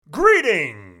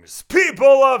Greetings,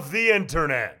 people of the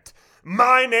internet.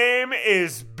 My name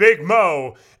is Big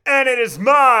Mo, and it is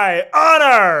my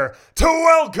honor to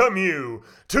welcome you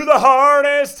to the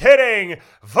hardest hitting,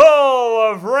 full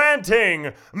of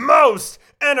ranting, most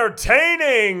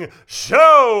entertaining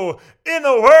show in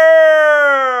the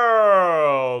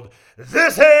world.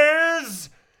 This is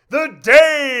the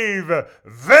Dave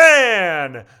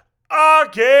Van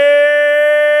Auken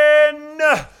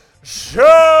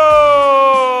Show!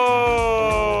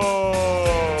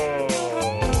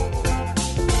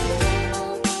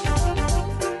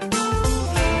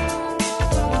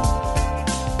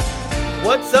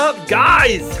 What's up,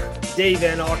 guys? Dave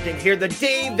Van Auken here, the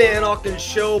Dave Van Auken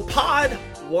Show, Pod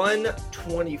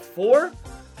 124.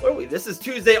 Where are we? This is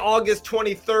Tuesday, August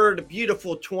 23rd,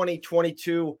 beautiful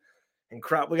 2022. And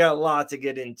crap, we got a lot to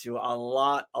get into. A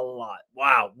lot.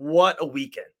 Wow, what a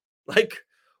weekend.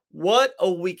 What a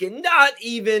weekend. Not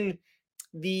even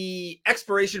the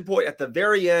expiration point at the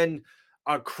very end.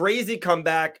 A crazy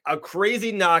comeback, a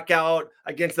crazy knockout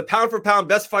against the pound for pound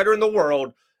best fighter in the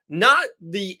world. Not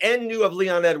the end new of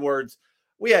Leon Edwards.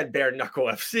 We had Bare Knuckle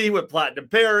FC with Platinum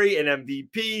Perry and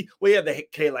MVP. We had the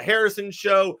Kayla Harrison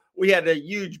show. We had a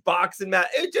huge boxing match.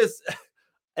 It just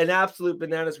an absolute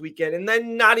bananas weekend. And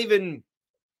then not even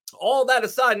all that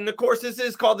aside. And of course, this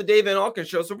is called the Dave Van Auken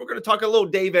Show. So we're going to talk a little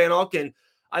Dave Van Auken.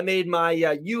 I made my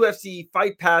UFC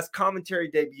Fight Pass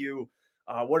commentary debut.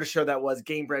 What a show that was.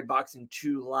 Game Bred Boxing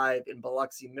 2 live in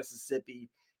Biloxi, Mississippi.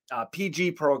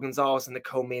 PG Pearl Gonzalez in the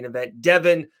co-main event.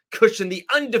 Devin Cushion, the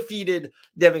undefeated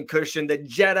Devin Cushion, the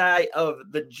Jedi of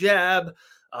the Jab,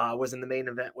 was in the main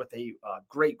event with a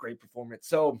great performance.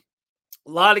 So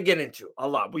a lot to get into. A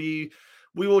lot. We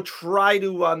will try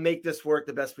to make this work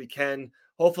the best we can.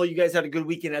 Hopefully you guys had a good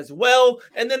weekend as well.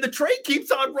 And then the train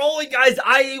keeps on rolling, guys.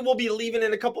 I will be leaving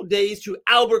in a couple days to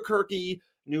Albuquerque,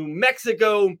 New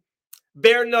Mexico.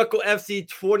 Bare Knuckle FC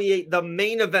 28, the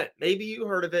main event. Maybe you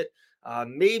heard of it.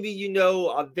 Maybe you know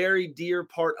a very dear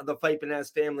part of the Fight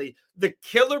Bananas family. The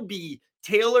Killer Bee,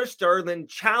 Taylor Sterling,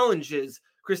 challenges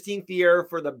Christine Fierro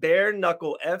for the Bare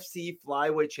Knuckle FC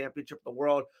Flyweight Championship of the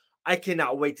world. I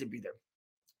cannot wait to be there.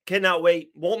 Cannot wait.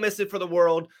 Won't miss it for the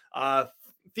world.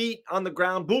 Feet on the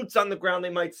ground, boots on the ground, they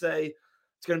might say.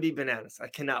 It's going to be bananas. I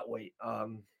cannot wait.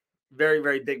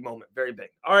 Very big moment. Very big.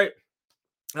 All right.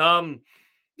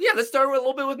 Yeah, let's start with a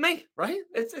little bit with me, right?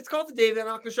 It's called the Dave Van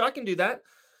Auken Show. I can do that.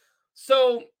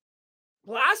 So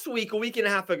last week, a week and a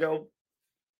half ago,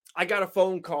 I got a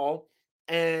phone call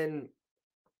and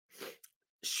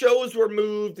shows were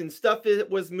moved and stuff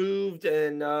was moved.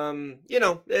 And,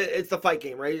 it's the fight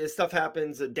game, right? This stuff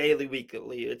happens daily,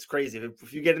 weekly. It's crazy.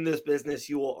 If you get in this business,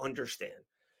 you will understand.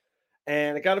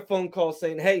 And I got a phone call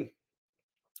saying, hey,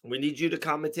 we need you to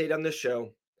commentate on this show.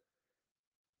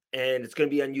 And it's going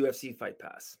to be on UFC Fight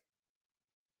Pass.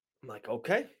 I'm like,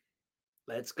 okay,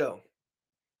 let's go.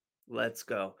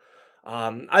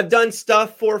 I've done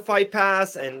stuff for Fight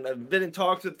Pass, and I've been in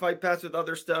talks with Fight Pass with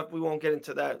other stuff. We won't get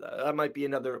into that. That might be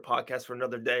another podcast for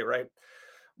another day, right?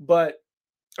 But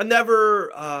I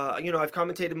never, I've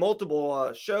commentated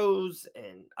multiple shows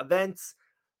and events,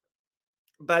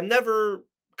 but I never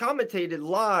commentated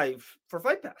live for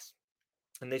Fight Pass.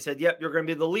 And they said, yep, you're going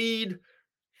to be the lead.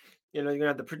 You're going to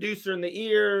have the producer in the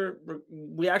ear.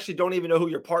 We actually don't even know who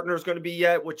your partner is going to be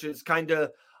yet, which is kind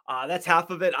of, that's half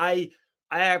of it. I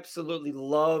absolutely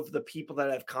love the people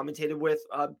that I've commentated with.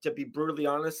 To be brutally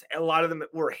honest, a lot of them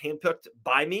were handpicked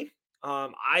by me.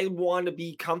 I want to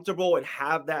be comfortable and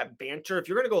have that banter. If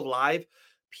you're going to go live,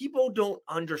 people don't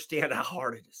understand how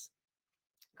hard it is.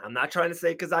 I'm not trying to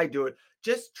say because I do it.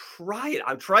 Just try it.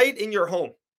 Try it in your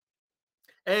home.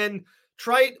 And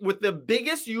try it with the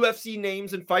biggest UFC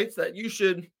names and fights that you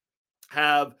should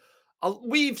have.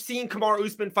 We've seen Kamaru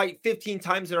Usman fight 15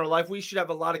 times in our life. We should have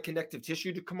a lot of connective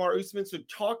tissue to Kamaru Usman. So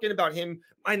talking about him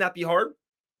might not be hard.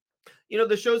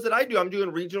 The shows that I do, I'm doing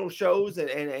regional shows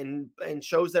and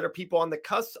shows that are people on the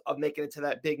cusp of making it to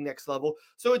that big next level.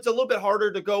 So it's a little bit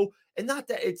harder to go. And not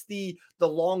that it's the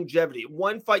longevity.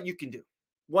 One fight you can do.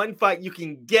 One fight you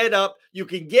can get up, you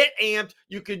can get amped,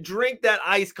 you can drink that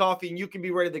iced coffee, and you can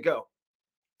be ready to go.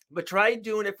 But try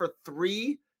doing it for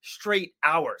 3 straight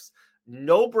hours.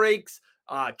 No breaks.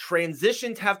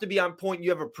 Transitions have to be on point. You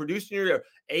have a producer in your ear.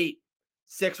 8,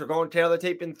 6. We're going to tail the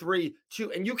tape in 3,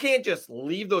 2. And you can't just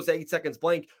leave those 8 seconds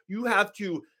blank. You have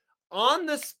to, on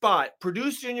the spot,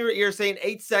 producer in your ear saying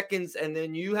 8 seconds. And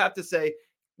then you have to say,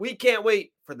 we can't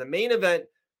wait for the main event.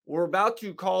 We're about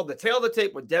to call the tail of the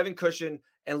tape with Devin Cushion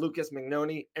and Lucas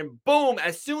Mignoni. And boom,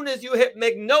 as soon as you hit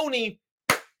Mignoni,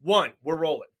 we're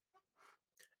rolling.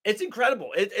 It's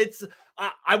incredible.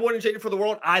 I wouldn't change it for the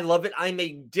world. I love it. I'm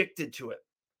addicted to it.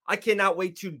 I cannot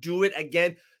wait to do it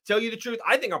again. Tell you the truth,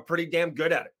 I think I'm pretty damn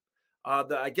good at it.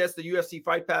 I guess the UFC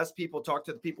Fight Pass people talked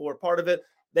to the people who were part of it.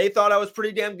 They thought I was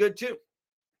pretty damn good too.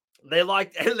 They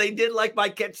liked and they did like my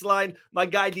catch line. My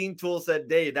guy Dean Tool said,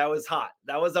 Dave, that was hot.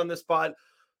 That was on the spot.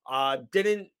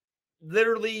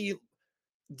 Literally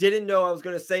didn't know I was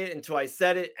going to say it until I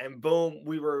said it, and boom,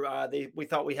 we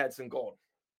thought we had some gold.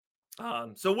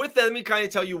 So with that, let me kind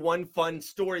of tell you one fun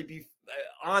story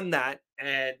on that,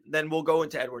 and then we'll go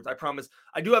into Edwards. I promise.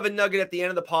 I do have a nugget at the end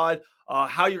of the pod.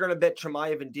 How you're going to bet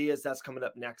Chimaev and Diaz, that's coming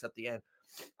up next at the end.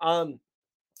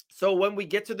 So when we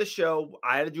get to the show,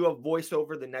 I had to do a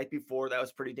voiceover the night before. That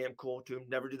was pretty damn cool too.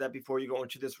 Never do that before. You go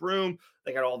into this room.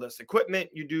 They got all this equipment.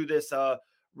 You do this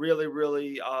really,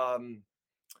 really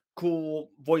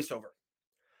cool voiceover.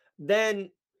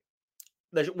 Then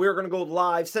we're going to go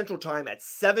live Central Time at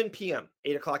 7 p.m.,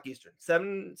 8 o'clock Eastern.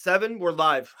 7, we're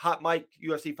live. Hot mic,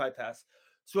 UFC Fight Pass.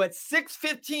 So at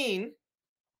 6:15,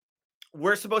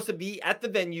 we're supposed to be at the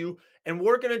venue, and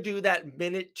we're going to do that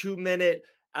 2 minute.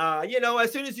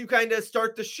 As soon as you kind of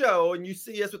start the show and you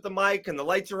see us with the mic and the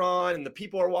lights are on and the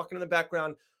people are walking in the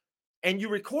background and you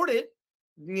record it,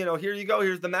 here you go.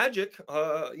 Here's the magic.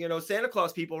 Santa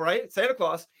Claus people, right? Santa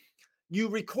Claus. You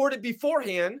record it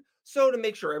beforehand. So to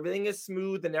make sure everything is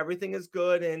smooth and everything is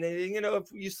good. And,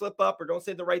 if you slip up or don't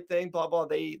say the right thing, blah, blah,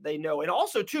 they know. And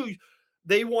also, too,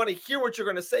 they want to hear what you're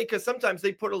going to say because sometimes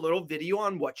they put a little video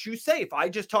on what you say. If I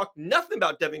just talk nothing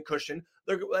about Devin Cushion,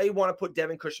 they want to put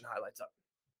Devin Cushion highlights up.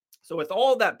 So with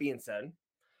all that being said,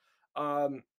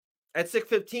 at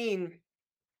 6:15,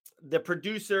 the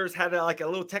producers had a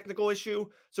little technical issue,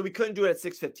 so we couldn't do it at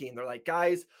 6:15. They're like,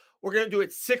 guys, we're going to do it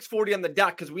 6:40 on the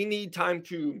dot because we need time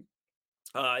to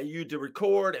you to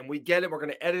record, and we get it. We're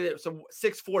going to edit it. So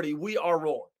 6:40, we are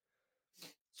rolling.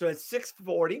 So at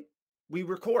 6:40, we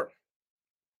record.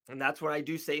 And that's when I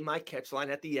do say my catch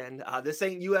line at the end. This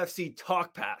ain't UFC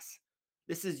Talk Pass.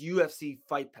 This is UFC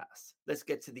Fight Pass. Let's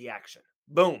get to the action.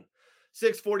 Boom.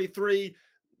 6:43.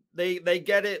 They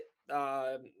get it.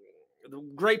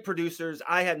 Great producers.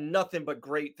 I had nothing but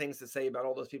great things to say about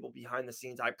all those people behind the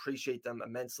scenes. I appreciate them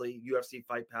immensely. UFC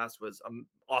Fight Pass was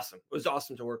awesome. It was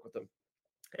awesome to work with them.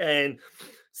 And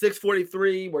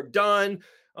 6:43, we're done.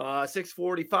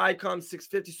 6:45 comes,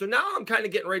 6:50. So now I'm kind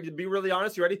of getting ready to be really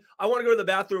honest. You ready? I want to go to the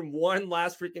bathroom one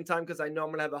last freaking time because I know I'm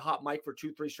going to have a hot mic for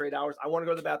 2-3 straight hours. I want to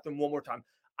go to the bathroom one more time.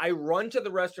 I run to the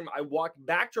restroom. I walk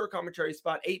back to our commentary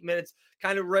spot, 8 minutes,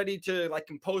 kind of ready to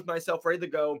compose myself, ready to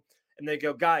go. And they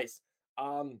go, guys,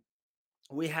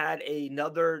 we had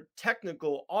another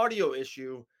technical audio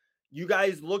issue. You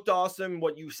guys looked awesome.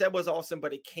 What you said was awesome,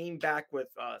 but it came back with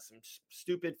some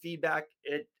stupid feedback.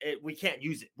 We can't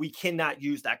use it. We cannot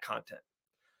use that content.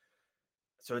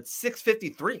 So it's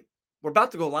 6:53. We're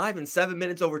about to go live in 7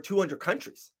 minutes over 200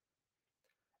 countries.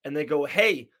 And they go,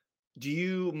 hey, do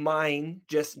you mind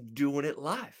just doing it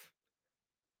live?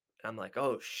 And I'm like,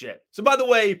 oh, shit. So by the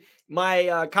way,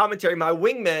 my commentary, my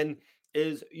wingman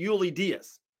is Yuli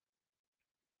Diaz.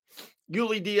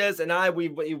 Yuli Diaz and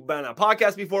we've been on a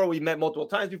podcast before. We've met multiple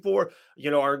times before.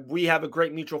 We have a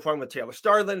great mutual friend with Taylor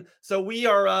Starlin. So we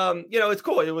are, it's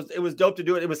cool. It was dope to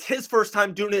do it. It was his first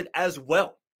time doing it as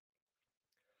well.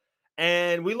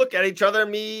 And we look at each other,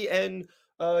 me and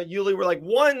Yuli were like,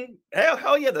 one,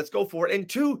 hell yeah, let's go for it. And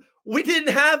two, we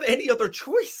didn't have any other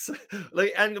choice.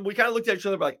 And we kind of looked at each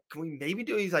other like, can we maybe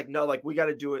do it? He's like, no, we got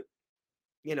to do it,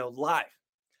 live.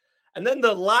 And then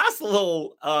the last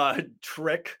little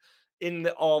trick in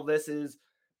all this is,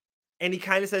 and he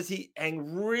kind of says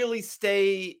and really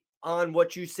stay on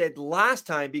what you said last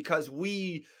time because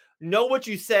we know what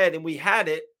you said and we had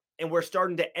it and we're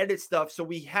starting to edit stuff. So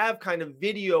we have kind of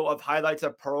video of highlights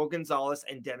of Pearl Gonzalez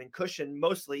and Devin Cushion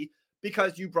mostly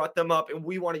because you brought them up and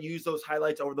we want to use those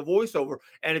highlights over the voiceover.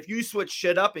 And if you switch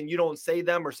shit up and you don't say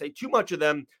them or say too much of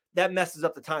them, that messes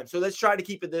up the time. So let's try to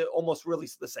keep it almost really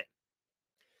the same.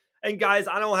 And guys,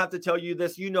 I don't have to tell you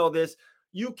this. You know this.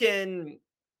 You can,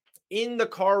 in the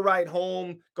car ride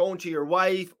home, going to your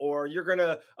wife, or you're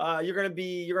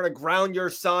gonna ground your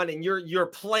son, and you're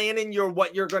planning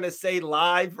what you're gonna say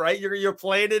live, right? You're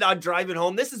planning on driving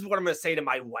home. This is what I'm gonna say to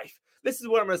my wife. This is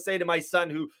what I'm gonna say to my son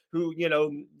who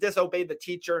disobeyed the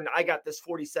teacher, and I got this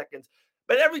 40 seconds.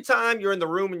 But every time you're in the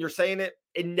room and you're saying it,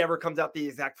 it never comes out the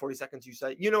exact 40 seconds you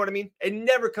say. You know what I mean? It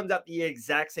never comes out the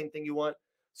exact same thing you want.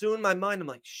 So in my mind, I'm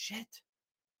like, shit,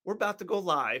 we're about to go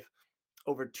live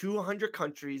over 200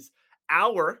 countries.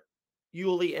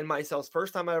 Yuli and myself's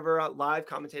first time ever live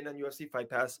commentating on UFC Fight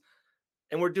Pass.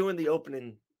 And we're doing the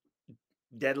opening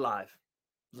dead live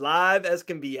as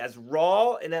can be, as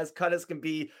raw and as cut as can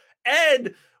be.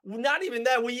 And not even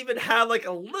that. We even have like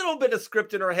a little bit of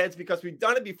script in our heads because we've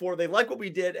done it before. They like what we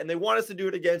did and they want us to do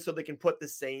it again so they can put the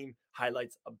same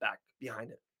highlights back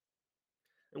behind it.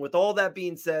 And with all that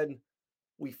being said,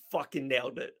 we fucking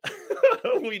nailed it.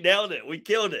 We nailed it. We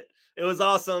killed it. It was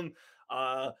awesome.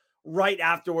 Right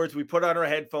afterwards, we put on our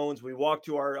headphones. We walked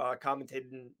to our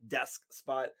commentating desk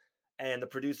spot, and the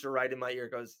producer right in my ear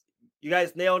goes, "You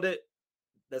guys nailed it.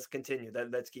 Let's continue.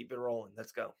 Let's keep it rolling.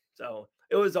 Let's go." So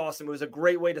it was awesome. It was a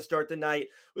great way to start the night.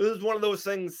 It was one of those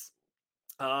things.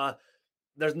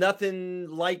 There's nothing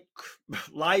like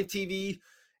live TV,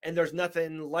 and there's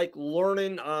nothing like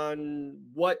learning on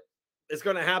what is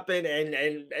going to happen.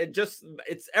 And just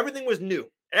everything was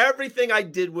new. Everything I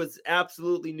did was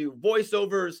absolutely new.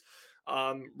 Voiceovers,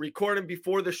 recording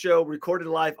before the show, recorded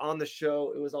live on the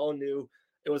show. It was all new.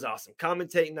 It was awesome.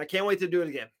 Commentating. I can't wait to do it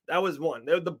again. That was one.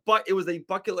 It was a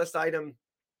bucket list item.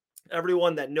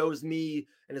 Everyone that knows me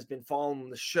and has been following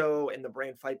the show and the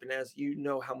brand Fight Bananas, you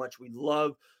know how much we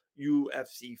love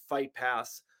UFC Fight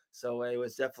Pass. So it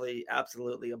was definitely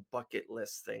absolutely a bucket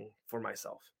list thing for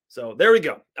myself. So there we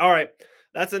go. All right.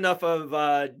 That's enough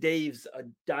of Dave's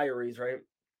diaries, right?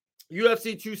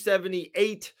 UFC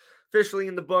 278 officially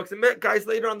in the books. And guys,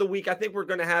 later on the week, I think we're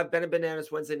going to have Ben and Bananas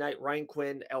Wednesday night, Ryan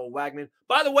Quinn, L. Wagman.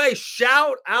 By the way,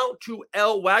 shout out to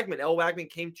L. Wagman. L. Wagman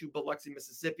came to Biloxi,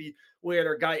 Mississippi. We had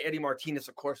our guy, Eddie Martinez,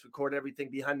 of course, recorded everything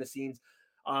behind the scenes.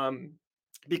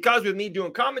 Because with me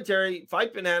doing commentary,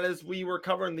 Fight Bananas, we were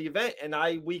covering the event, and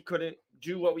we couldn't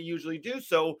do what we usually do.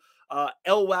 So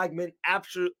L. Wagman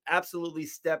absolutely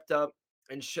stepped up,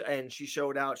 and she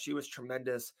showed out. She was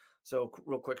tremendous. So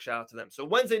real quick shout out to them. So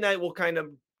Wednesday night, we'll kind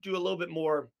of do a little bit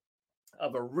more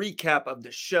of a recap of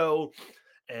the show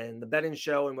and the betting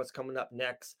show and what's coming up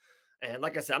next. And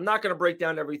like I said, I'm not going to break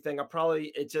down everything.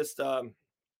 It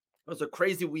was a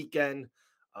crazy weekend.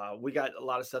 We got a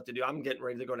lot of stuff to do. I'm getting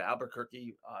ready to go to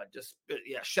Albuquerque.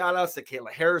 Shout outs to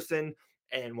Kayla Harrison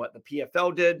and what the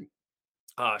PFL did.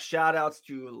 Shout outs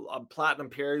to Platinum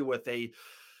Perry with one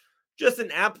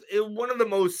of the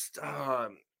most, I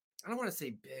don't want to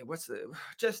say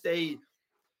big.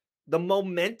 The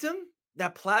momentum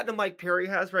that Platinum Mike Perry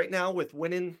has right now with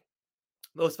winning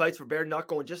those fights for bare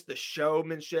knuckle and just the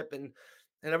showmanship and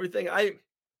everything. I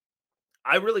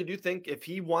really do think if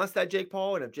he wants that Jake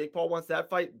Paul and if Jake Paul wants that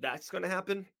fight, that's going to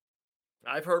happen.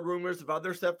 I've heard rumors of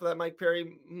other stuff that Mike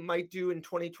Perry might do in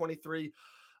 2023.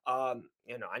 I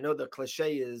know the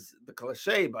cliche is the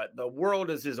cliche, but the world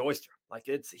is his oyster. Like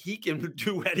he can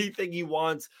do anything he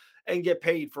wants and get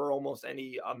paid for almost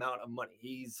any amount of money.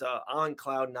 He's on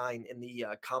cloud nine in the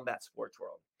combat sports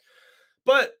world.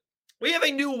 But we have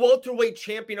a new welterweight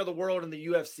champion of the world in the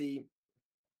UFC.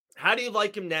 How do you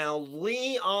like him now?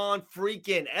 Leon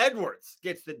freaking Edwards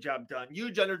gets the job done.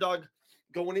 Huge underdog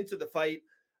going into the fight,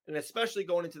 and especially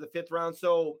going into the fifth round.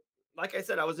 So, like I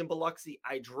said, I was in Biloxi.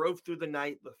 I drove through the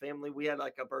night. The family, we had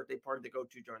like a birthday party to go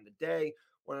to during the day.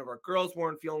 One of our girls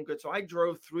weren't feeling good. So I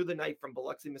drove through the night from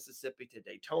Biloxi, Mississippi to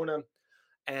Daytona.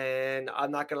 And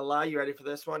I'm not going to lie. You ready for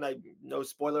this one? No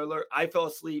spoiler alert. I fell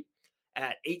asleep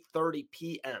at 8:30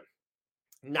 p.m.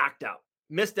 Knocked out.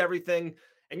 Missed everything.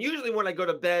 And usually when I go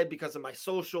to bed, because of my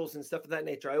socials and stuff of that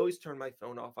nature, I always turn my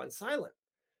phone off on silent.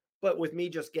 But with me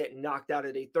just getting knocked out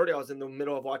at 8:30, I was in the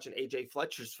middle of watching AJ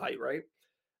Fletcher's fight, right?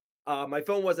 My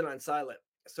phone wasn't on silent.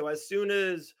 So as soon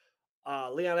as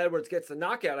Leon Edwards gets the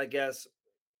knockout, I guess,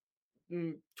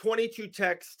 22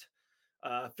 text,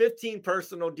 15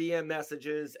 personal DM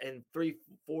messages, and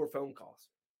 3-4 phone calls.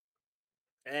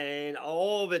 And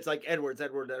all of it's like Edwards.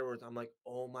 I'm like,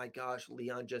 oh my gosh,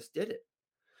 Leon just did it.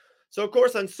 So, of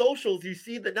course, on socials, you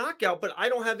see the knockout, but I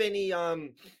don't have any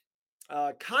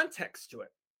context to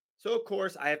it. So, of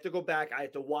course, I have to go back. I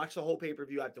have to watch the whole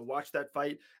pay-per-view. I have to watch that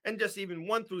fight. And just even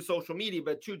one, through social media,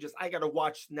 but two, I got to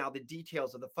watch now the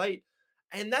details of the fight.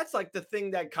 And that's like the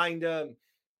thing that kind of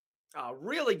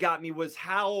really got me was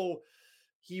how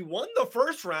he won the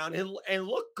first round and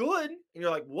looked good. And you're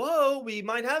like, whoa, we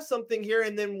might have something here.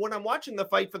 And then when I'm watching the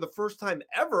fight for the first time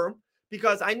ever,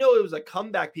 because I know it was a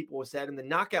comeback, people said, and the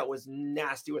knockout was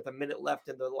nasty with a minute left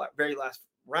in the very last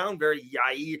round, very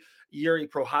Yuri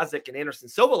Prohazic and Anderson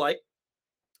Silva-like.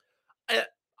 I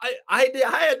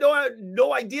had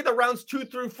no idea the rounds 2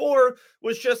 through 4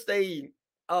 was just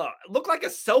looked like a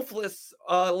selfless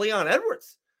Leon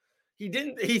Edwards.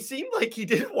 He seemed like he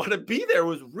didn't want to be there. It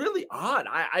was really odd.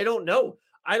 I don't know.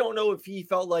 I don't know if he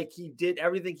felt like he did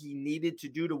everything he needed to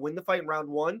do to win the fight in round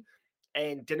 1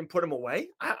 and didn't put him away.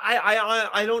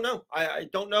 I don't know. I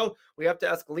don't know. We have to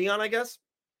ask Leon, I guess.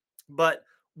 But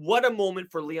what a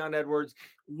moment for Leon Edwards.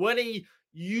 What a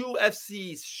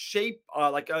UFC shape.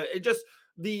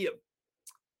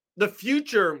 the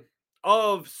future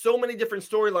of so many different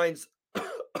storylines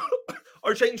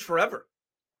are changed forever.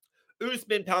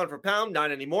 Usman pound for pound,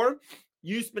 not anymore.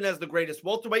 Usman as the greatest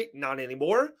welterweight, not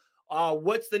anymore.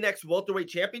 What's the next welterweight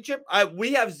championship?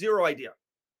 We have zero idea.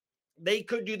 They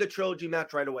could do the trilogy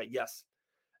match right away. Yes.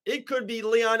 It could be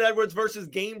Leon Edwards versus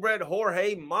Gamebred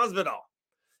Jorge Masvidal.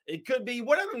 It could be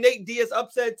whatever Nate Diaz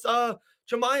upsets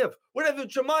Chimaev. Whatever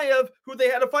Chimaev, who they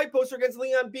had a fight poster against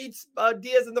Leon, beats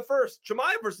Diaz in the first.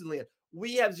 Chimaev versus Leon.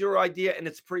 We have zero idea, and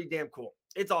it's pretty damn cool.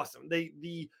 It's awesome.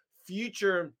 The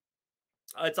future,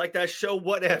 it's like that show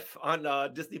What If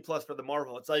on Disney Plus for the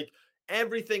Marvel. It's like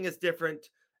everything is different.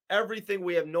 Everything,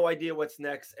 we have no idea what's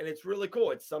next, and it's really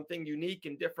cool. It's something unique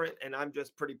and different, and I'm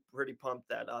just pretty pumped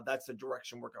that that's the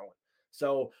direction we're going.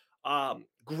 So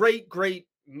great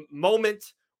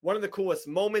moment. One of the coolest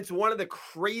moments, one of the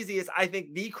craziest, I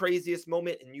think the craziest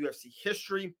moment in UFC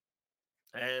history.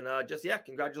 And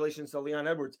congratulations to Leon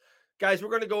Edwards. Guys, we're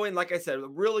going to go in, like I said, a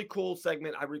really cool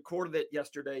segment. I recorded it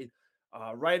yesterday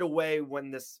right away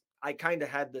when I kind of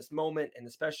had this moment, and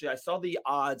especially I saw the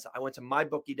odds. I went to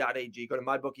mybookie.ag, go to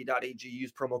mybookie.ag,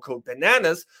 use promo code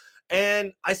bananas,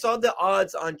 and I saw the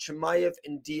odds on Chimaev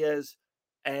and Diaz,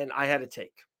 and I had a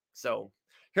take. So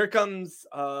here comes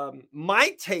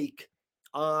my take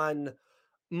on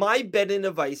my betting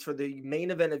advice for the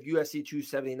main event of UFC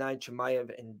 279,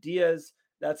 Chimaev and Diaz.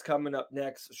 That's coming up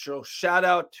next. So shout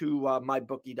out to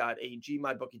mybookie.ag,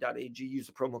 mybookie.ag. Use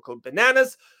the promo code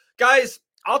bananas. Guys,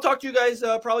 I'll talk to you guys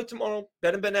probably tomorrow.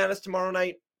 Betting bananas tomorrow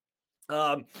night.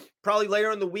 Probably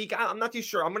later in the week. I'm not too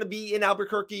sure. I'm going to be in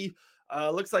Albuquerque.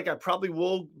 Looks like I probably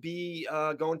will be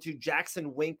going to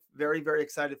Jackson Wink. Very, very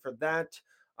excited for that.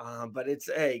 But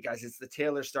hey, guys, it's the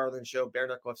Taylor Starlin Show, Bare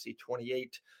Knuckle FC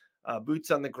 28. Boots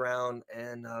on the ground,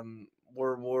 and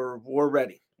we're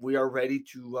ready. We are ready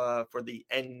to for the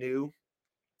end new,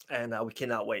 and we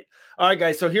cannot wait. All right,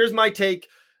 guys. So here's my take.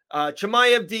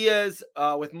 Chimaev Diaz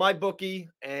with my bookie,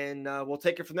 and we'll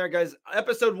take it from there, guys.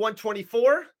 Episode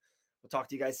 124. We'll talk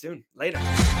to you guys soon. Later.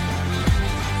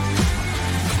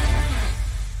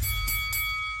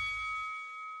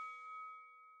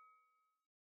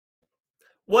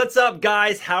 What's up,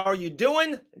 guys? How are you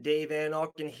doing? Dave Van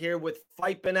Auken here with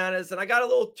Fight Bananas, and I got a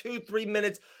little 2-3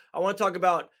 minutes. I want to talk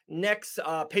about next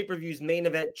pay-per-view's main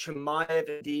event, Chimaev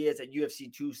and Diaz at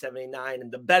UFC 279, and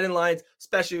the betting lines,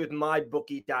 especially with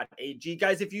mybookie.ag.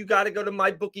 Guys, if you got to go to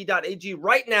mybookie.ag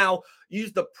right now,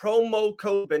 use the promo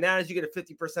code bananas. You get a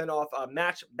 50% off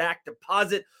match back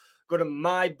deposit. Go to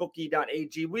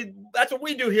mybookie.ag. That's what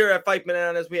we do here at Fight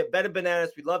Bananas. We have betting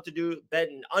bananas. We love to do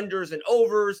betting unders and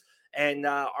overs, and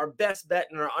our best bet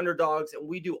and our underdogs, and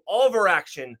we do all of our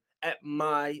action at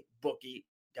mybookie.ag.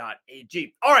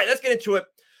 All right, let's get into it.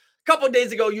 A couple of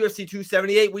days ago, UFC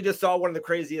 278, we just saw one of the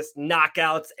craziest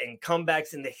knockouts and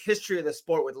comebacks in the history of the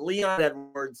sport with Leon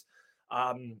Edwards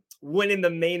winning the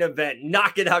main event,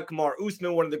 knocking out Kamaru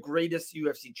Usman, one of the greatest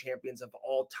UFC champions of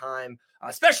all time,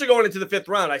 especially going into the fifth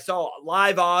round. I saw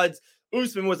live odds.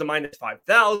 Usman was a minus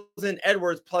 5,000,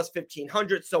 Edwards plus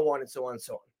 1,500, so on and so on and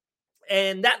so on.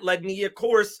 And that led me, of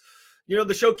course,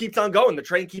 the show keeps on going. The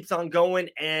train keeps on going.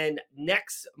 And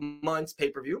next month's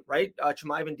pay-per-view, right?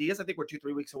 Chimaev and Diaz, I think we're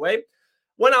 2-3 weeks away.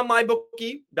 Went on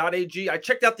mybookie.ag. I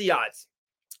checked out the odds.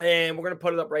 And we're going to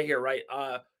put it up right here, right?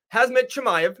 Hazmat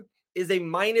Chimaev is a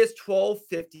minus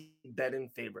 1250 betting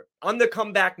favorite. On the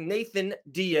comeback, Nathan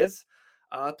Diaz,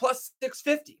 plus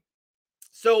 650.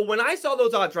 So when I saw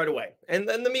those odds right away, and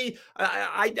then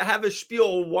I have a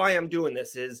spiel why I'm doing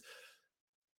this is,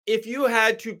 if you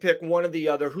had to pick one or the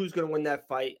other, who's going to win that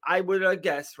fight, I would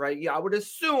guess, right? Yeah, I would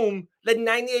assume that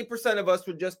 98% of us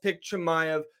would just pick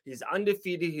Chimaev. He's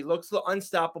undefeated. He looks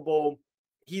unstoppable.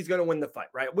 He's going to win the fight,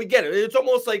 right? We get it. It's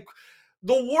almost like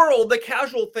the world, the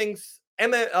casual thinks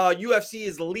UFC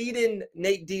is leading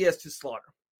Nate Diaz to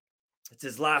slaughter. It's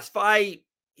his last fight.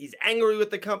 He's angry with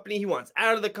the company. He wants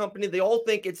out of the company. They all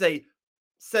think it's a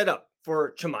setup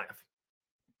for Chimaev.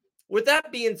 With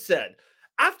that being said,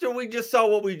 after we just saw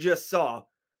what we just saw,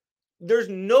 there's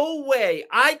no way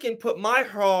I can put my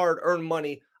hard-earned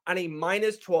money on a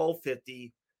minus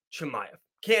 1250 Chimaev.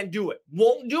 Can't do it.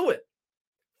 Won't do it.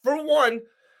 For one,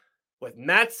 with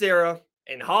Matt Serra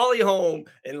and Holly Holm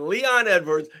and Leon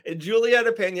Edwards and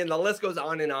Julietta Pena, the list goes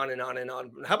on and on and on and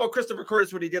on. How about Christopher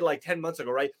Curtis, what he did like 10 months ago,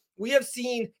 right? We have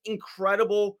seen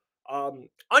incredible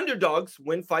underdogs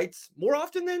win fights more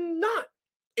often than not.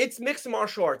 It's mixed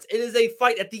martial arts. It is a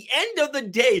fight. At the end of the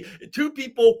day, two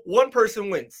people, one person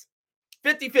wins.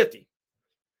 50-50.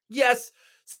 Yes,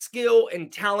 skill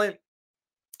and talent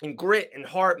and grit and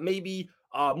heart, maybe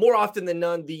more often than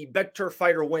none, the better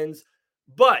fighter wins.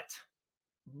 But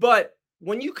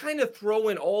when you kind of throw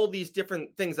in all these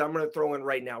different things I'm going to throw in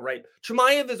right now, right?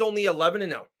 Chimaev is only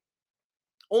 11-0,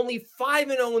 only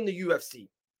 5-0 in the UFC,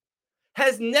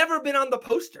 has never been on the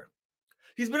poster.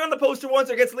 He's been on the poster once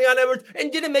against Leon Edwards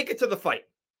and didn't make it to the fight.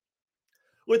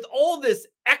 With all this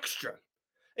extra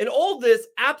and all this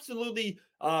absolutely,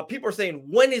 people are saying,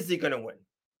 when is he going to win?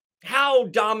 How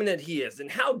dominant he is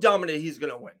and how dominant he's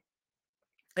going to win.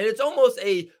 And it's almost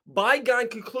a bygone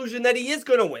conclusion that he is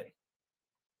going to win.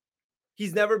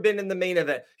 He's never been in the main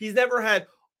event. He's never had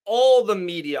all the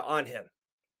media on him.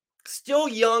 Still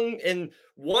young in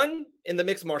the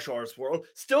mixed martial arts world,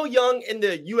 still young in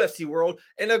the UFC world.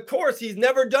 And of course, he's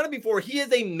never done it before. He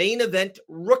is a main event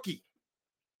rookie.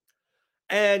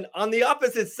 And on the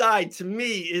opposite side, to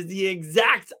me, is the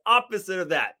exact opposite of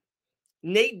that.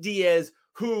 Nate Diaz,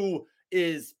 who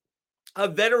is a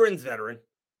veteran's veteran,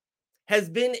 has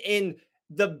been in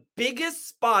the biggest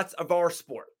spots of our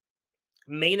sport.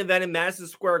 Main event in Madison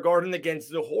Square Garden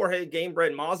against Jorge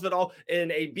Gamebred Masvidal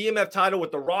in a BMF title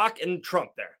with The Rock and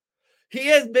Trump there. He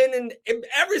has been in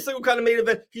every single kind of main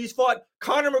event. He's fought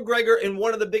Conor McGregor in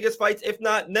one of the biggest fights, if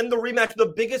not, and then the rematch,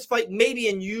 the biggest fight maybe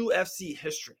in UFC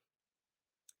history.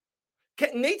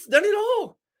 Nate's done it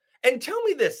all. And tell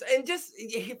me this, and just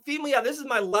feed me out. This is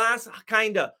my last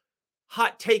kind of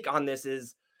hot take on this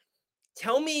is,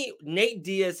 tell me Nate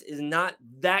Diaz is not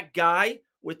that guy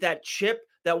with that chip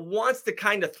that wants to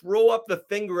kind of throw up the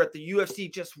finger at the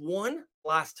UFC just one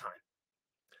last time.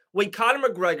 When Conor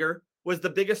McGregor was the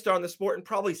biggest star in the sport and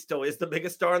probably still is the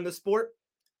biggest star in the sport,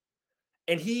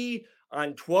 and he,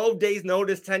 on 12 days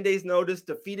notice, 10 days notice,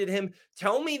 defeated him,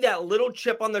 tell me that little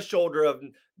chip on the shoulder of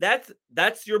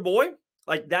that's your boy?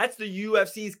 Like, that's the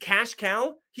UFC's cash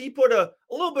cow? He put a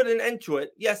little bit of an end to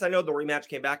it. Yes, I know the rematch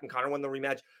came back and Conor won the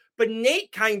rematch, but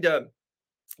Nate kind of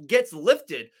gets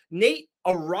lifted. Nate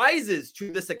arises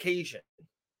to this occasion.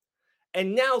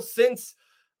 And now since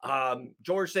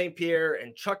George St. Pierre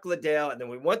and Chuck Liddell, and then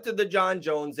we went to the John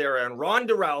Jones era and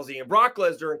Ronda Rousey and Brock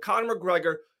Lesnar and Conor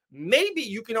McGregor, maybe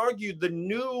you can argue the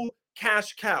new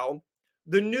cash cow,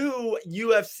 the new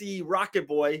UFC rocket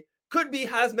boy could be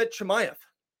Khamzat Chimaev.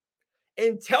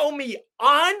 And tell me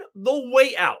on the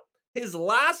way out, his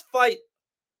last fight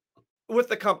with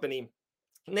the company,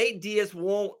 Nate Diaz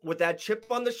won't, with that chip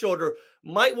on the shoulder,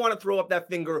 might want to throw up that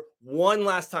finger one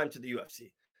last time to the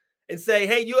UFC and say,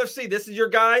 hey, UFC, this is your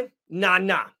guy? Nah,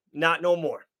 not no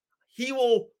more. He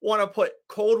will want to put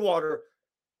cold water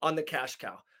on the cash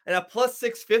cow. And at plus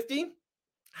 650,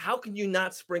 how can you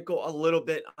not sprinkle a little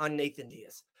bit on Nathan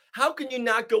Diaz? How can you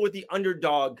not go with the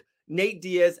underdog, Nate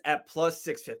Diaz, at plus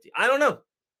 650? I don't know.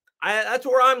 That's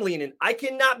where I'm leaning. I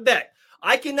cannot bet.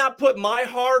 I cannot put my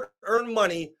hard-earned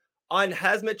money on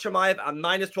Khamzat Chimaev on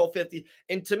minus 1250.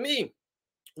 And to me,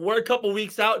 we're a couple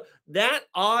weeks out. That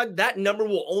number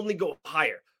will only go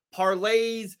higher.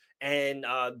 Parlays and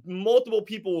multiple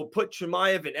people will put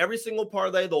Chimaev in every single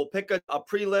parlay. They'll pick a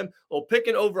prelim, they'll pick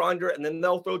an over-under, and then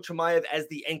they'll throw Chimaev as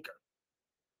the anchor.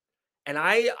 And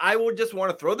I would just want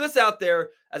to throw this out there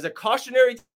as a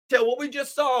cautionary tale. What we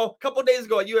just saw a couple days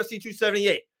ago at UFC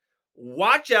 278.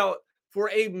 Watch out for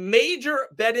a major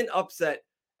bet-in upset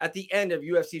at the end of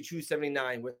UFC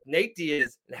 279 with Nate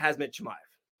Diaz and Khamzat Chimaev.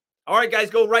 All right, guys,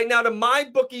 go right now to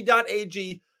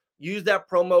mybookie.ag. Use that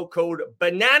promo code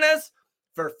BANANAS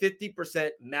for 50%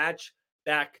 match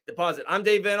back deposit. I'm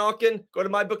Dave Van Auken. Go to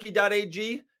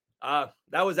mybookie.ag.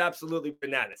 That was absolutely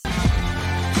bananas.